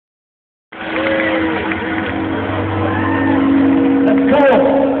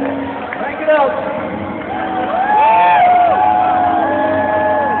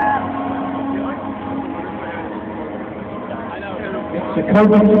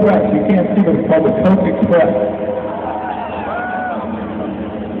Coke Express. You can't see them. It's called the Coke Express.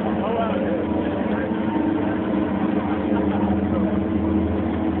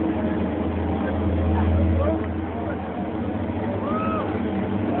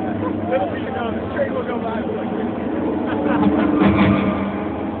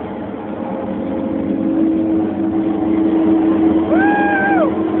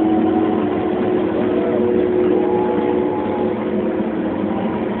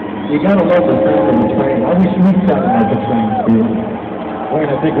 You gotta love the sound of the train. I wish we sounded like the train too. Wayne,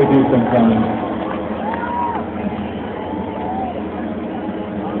 I think we do sometimes.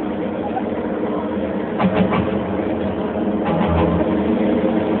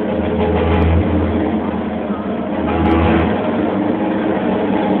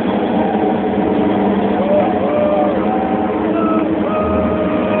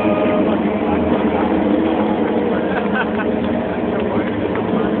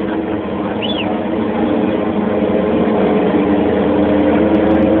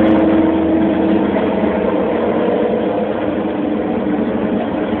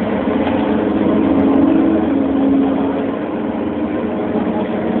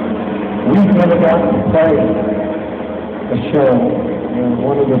 We've never gotten to play a show, and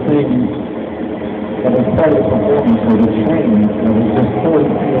one of the things that was part of the performance was a train that was just 40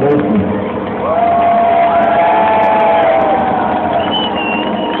 feet away from us.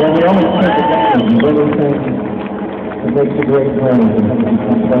 So we always take advantage of everything that makes a great noise and then it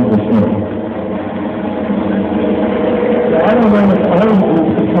becomes part of the show. So I don't know if other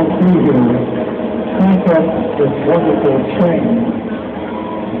groups that come through here crank up this wonderful train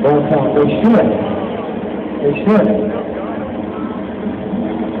downtown. They should. They should.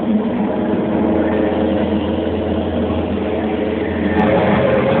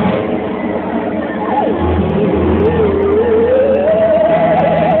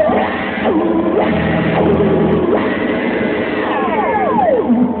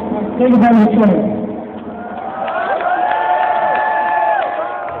 Think about the train.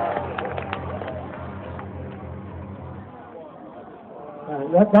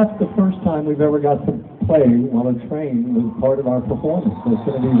 That's the first time we've ever got to play while a train was part of our performance. So it's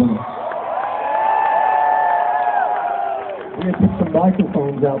going to be we had put some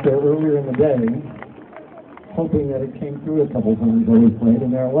microphones out there earlier in the day, hoping that it came through a couple times while we played,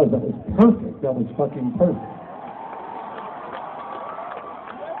 and there it was. That was perfect. That was fucking perfect.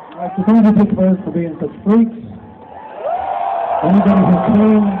 I'd like to thank you, Pittsburgh, for being such freaks. Anybody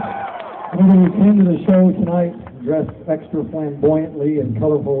who came to the show tonight dressed extra flamboyantly and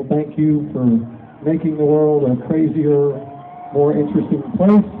colorful, thank you for making the world a crazier, more interesting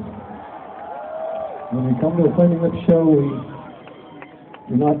place. When we come to a Flaming Lips show, we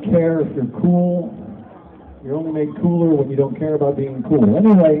do not care if you're cool. You're only made cooler when you don't care about being cool.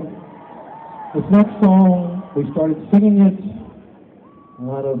 Anyway, this next song, we started singing it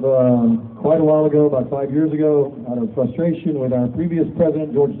out of quite a while ago, about 5 years ago, out of frustration with our previous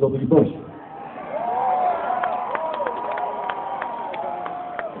president, George W. Bush.